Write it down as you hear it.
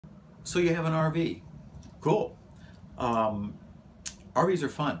So you have an RV. Cool. RVs are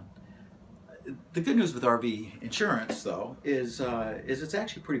fun. The good news with RV insurance, though, is it's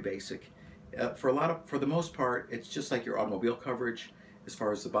actually pretty basic. For the most part, it's just like your automobile coverage, as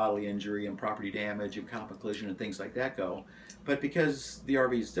far as the bodily injury and property damage and comp and collision and things like that go. But because the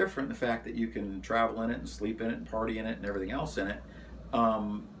RV is different, the fact that you can travel in it and sleep in it and party in it and everything else in it,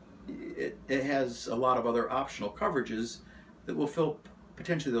 it has a lot of other optional coverages that will fill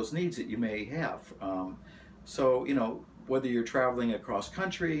potentially those needs that you may have. So, you know, whether you're traveling across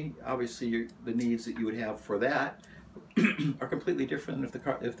country, obviously the needs that you would have for that are completely different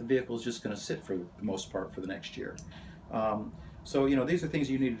than if the vehicle is just going to sit for the most part for the next year. So, you know, these are things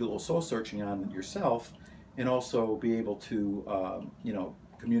you need to do a little soul searching on yourself, and also be able to, you know,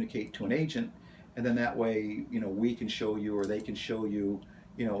 communicate to an agent, and then that way, you know, we can show you, or they can show you,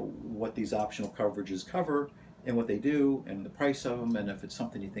 you know, what these optional coverages cover and what they do and the price of them, and if it's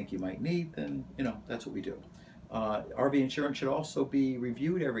something you think you might need, then, you know, that's what we do. RV insurance should also be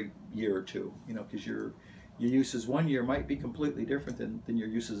reviewed every year or two, you know, because your uses one year might be completely different than your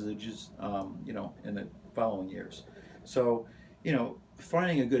usages, you know, in the following years. So, you know,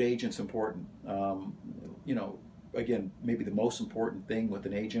 finding a good agent's important. You know, again, maybe the most important thing with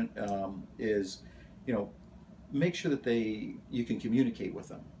an agent is, you know, make sure that you can communicate with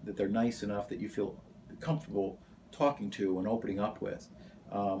them, that they're nice enough that you feel comfortable talking to and opening up with.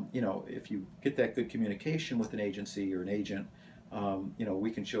 You know, if you get that good communication with an agency or an agent, you know,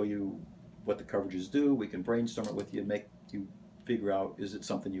 we can show you what the coverages do. We can brainstorm it with you and make you figure out, is it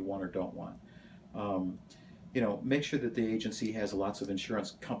something you want or don't want. You know, make sure that the agency has lots of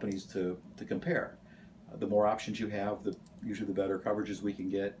insurance companies to compare. The more options you have, usually the better coverages we can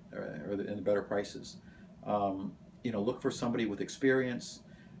get, and the better prices. You know, look for somebody with experience,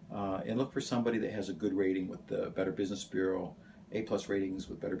 and look for somebody that has a good rating with the Better Business Bureau, A+ ratings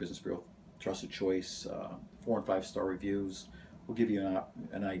with Better Business Bureau, Trusted Choice, 4 and 5 star reviews. Will give you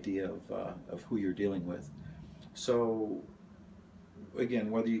an idea of who you're dealing with. So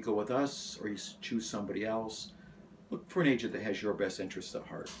again, whether you go with us or you choose somebody else, look for an agent that has your best interests at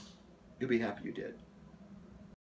heart. You'll be happy you did.